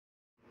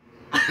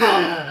Hello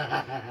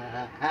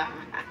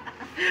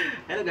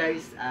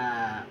guys,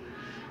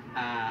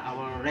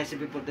 our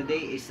recipe for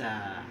today is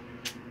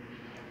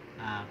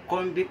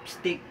corned beef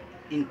steak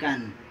in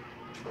can,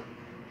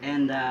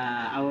 and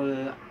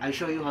I'll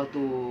show you how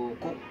to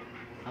cook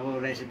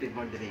our recipe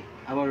for today.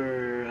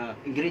 Our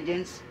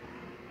ingredients: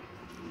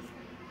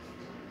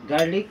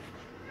 garlic,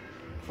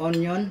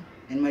 onion,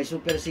 and my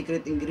super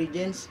secret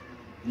ingredients,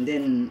 and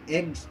then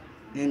eggs,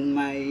 and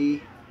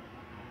my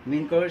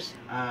main course,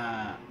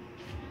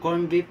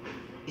 corned beef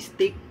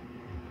steak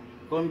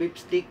corned beef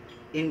steak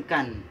in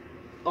can.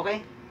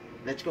 Okay,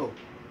 let's go.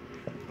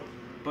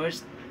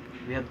 First,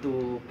 we have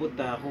to put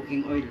the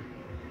cooking oil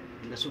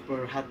in the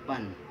super hot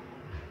pan.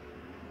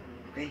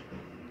 Okay.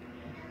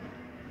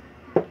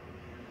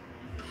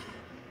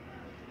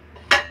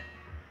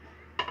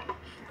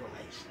 Go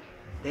guys.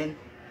 Then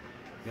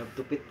we have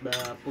to put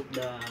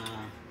the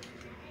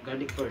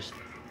garlic first.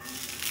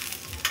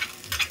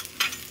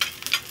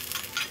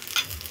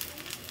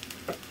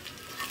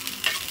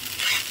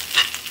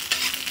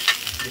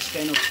 This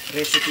kind of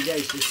recipe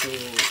guys is so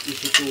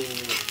easy to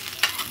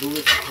do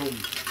it at home.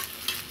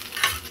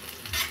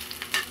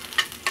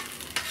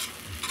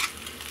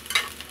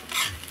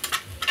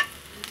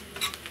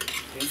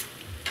 Okay,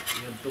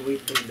 you have to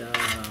wait till the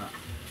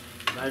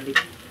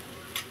garlic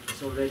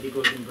is already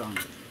golden brown.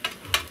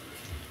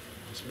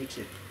 Just mix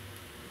it.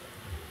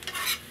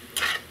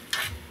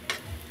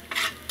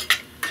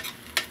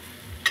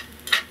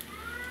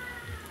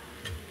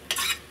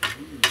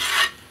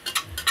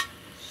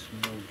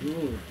 Smell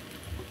good.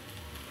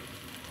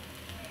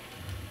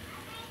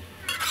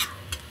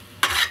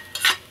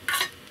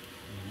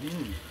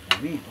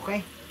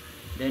 Okay,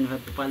 then we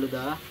have to follow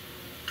the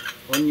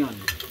onion.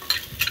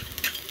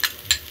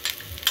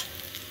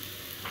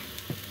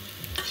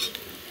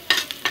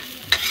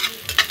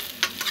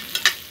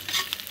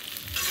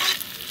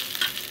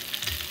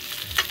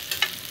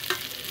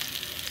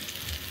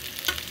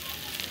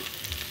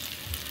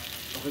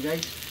 Okay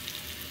guys,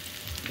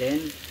 then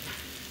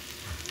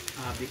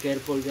be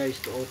careful guys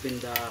to open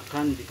the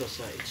can because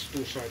it's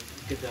too sharp.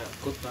 You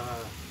could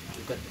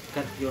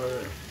cut your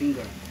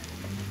finger.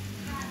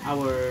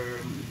 Our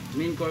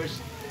main course,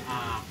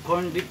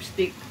 corned beef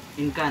steak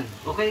in can.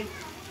 Okay,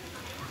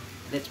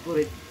 let's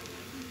put it.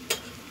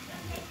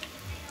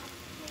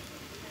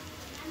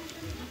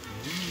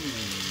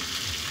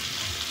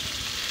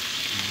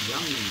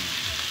 Yummy.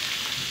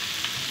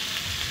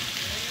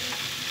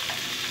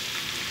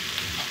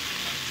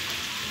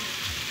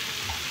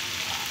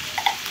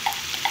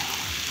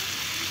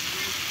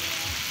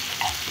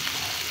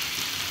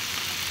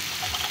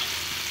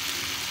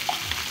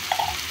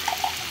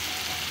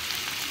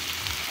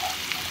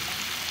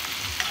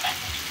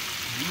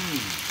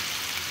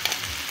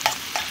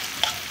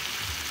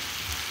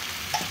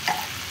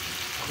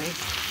 Okay,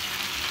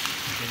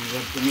 then we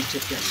have to mix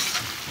it guys.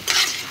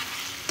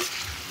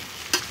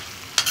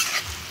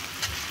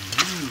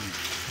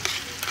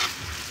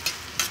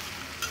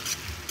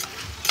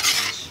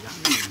 It's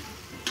yummy.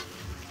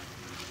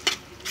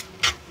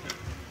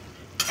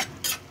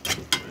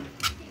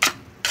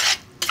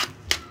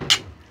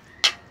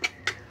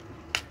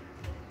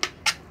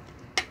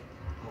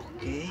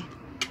 Okay.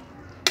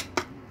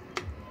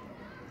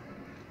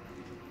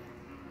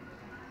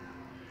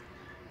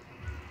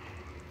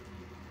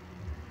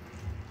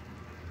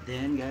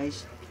 Then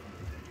guys,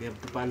 we have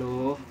to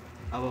follow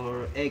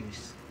our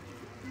eggs.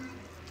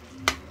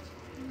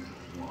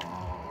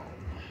 Wow.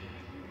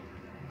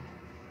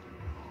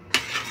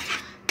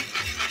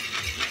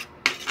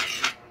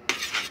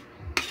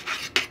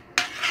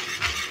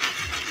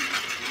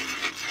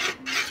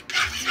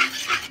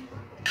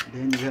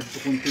 Then we have to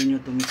continue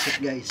to mix it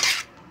guys.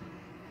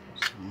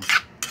 So,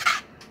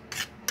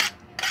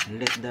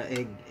 let the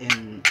egg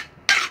and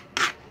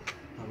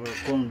our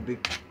corned beef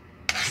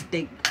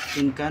steak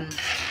in can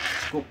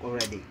cook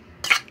already.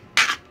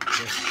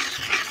 Just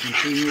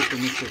continue to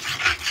mix it.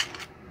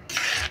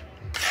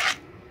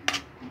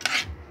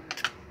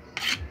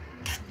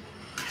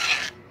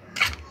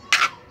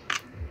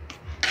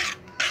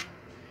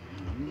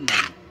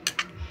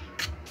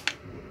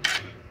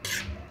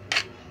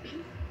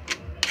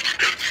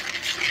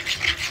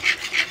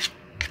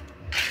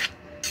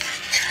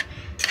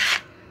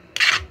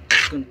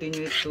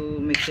 Continue to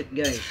mix it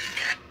guys.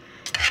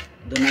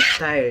 Do not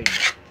tired,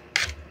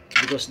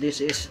 because this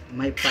is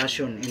my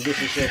passion and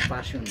this is your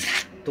passion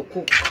to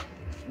cook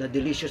the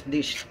delicious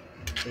dish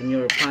in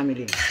your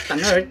family.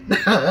 Tanert.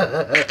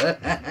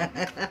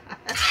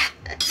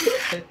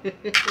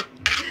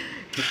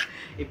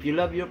 If you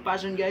love your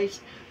passion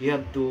guys, you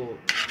have to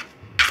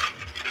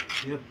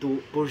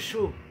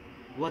pursue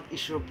what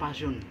is your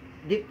passion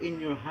deep in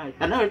your heart.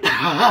 Tanert.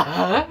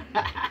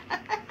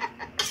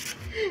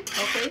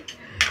 Okay,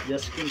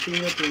 just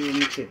continue to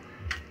mix it.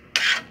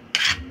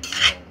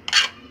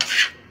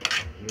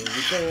 Here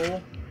we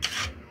go.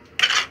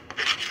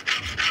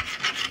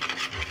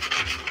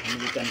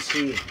 And we can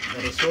see the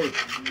result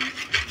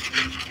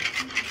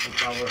of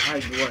our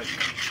hard work.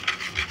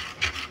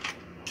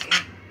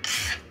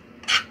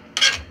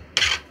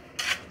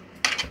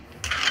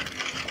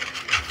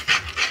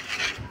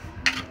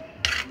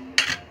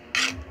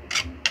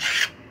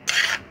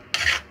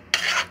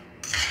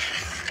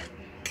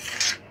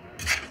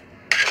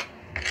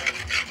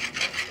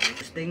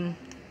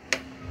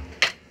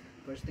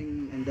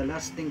 and the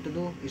last thing to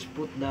do is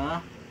put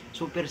the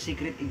super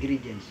secret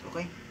ingredients.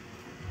 Okay?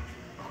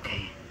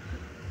 Okay.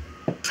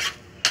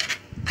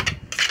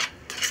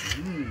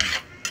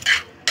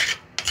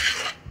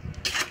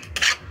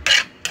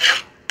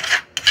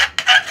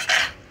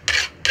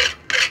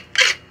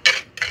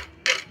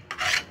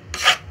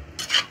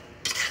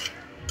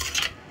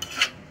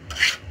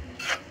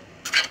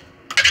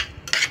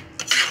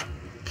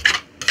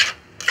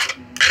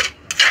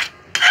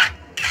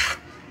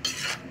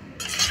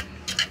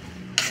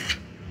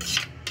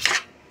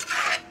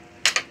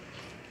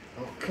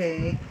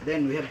 Okay,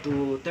 then we have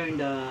to turn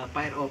the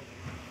fire off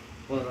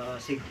for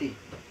safety.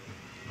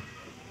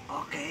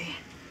 Okay,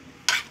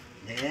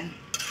 then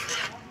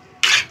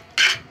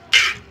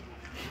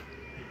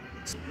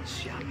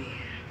it's yummy.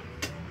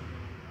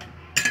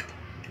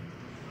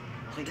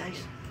 Okay guys,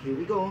 here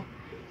we go.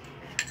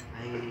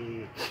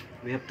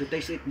 We have to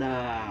taste it, the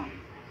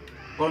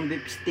corned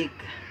beef stick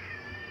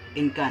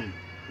in can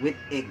with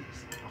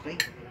eggs. Okay.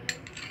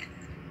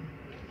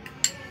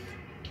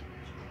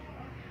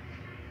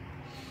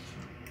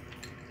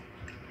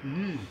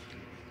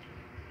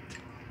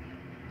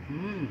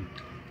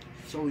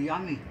 So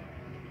yummy.